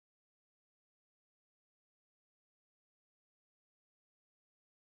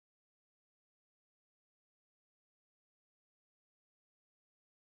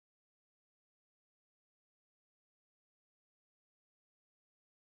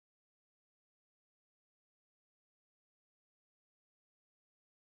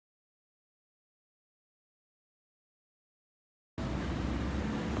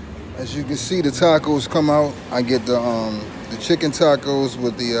As you can see, the tacos come out. I get the chicken tacos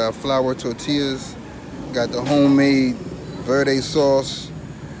with the flour tortillas. Got the homemade verde sauce,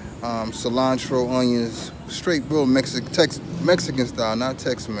 cilantro, onions, straight real Mexican style, not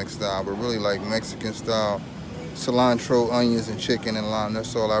Tex-Mex style, but really like Mexican style. Cilantro, onions, and chicken and lime.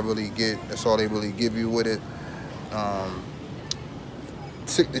 That's all I really get. That's all they really give you with it.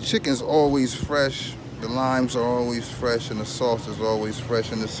 The chicken's always fresh. The limes are always fresh, and the sauce is always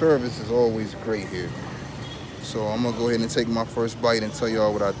fresh, and the service is always great here. So I'm gonna go ahead and take my first bite and tell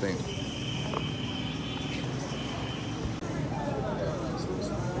y'all what I think.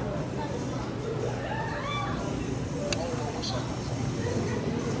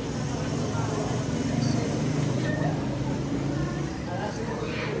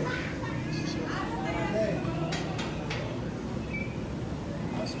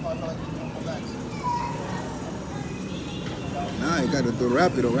 Nah, you gotta do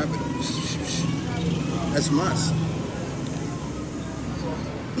rapido. That's más.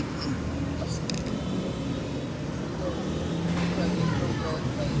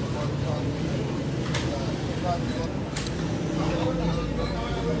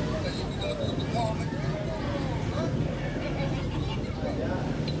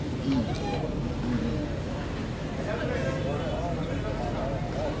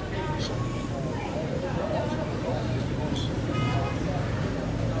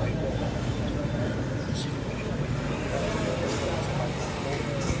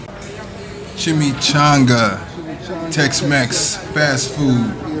 Chimichanga Tex-Mex fast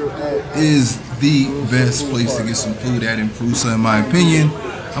food is the best place to get some food at in Frusa, in my opinion.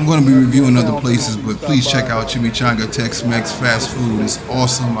 I'm going to be reviewing other places, but please check out Chimichanga Tex-Mex fast food. It's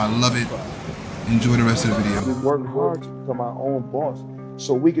awesome. I love it. Enjoy the rest of the video. We work hard to become our own boss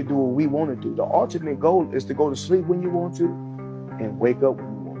so we can do what we want to do. The ultimate goal is to go to sleep when you want to and wake up when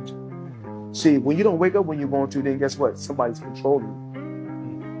you want to. See, when you don't wake up when you want to, then guess what? Somebody's controlling you.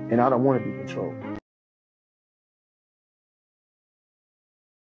 And I don't want to be controlled.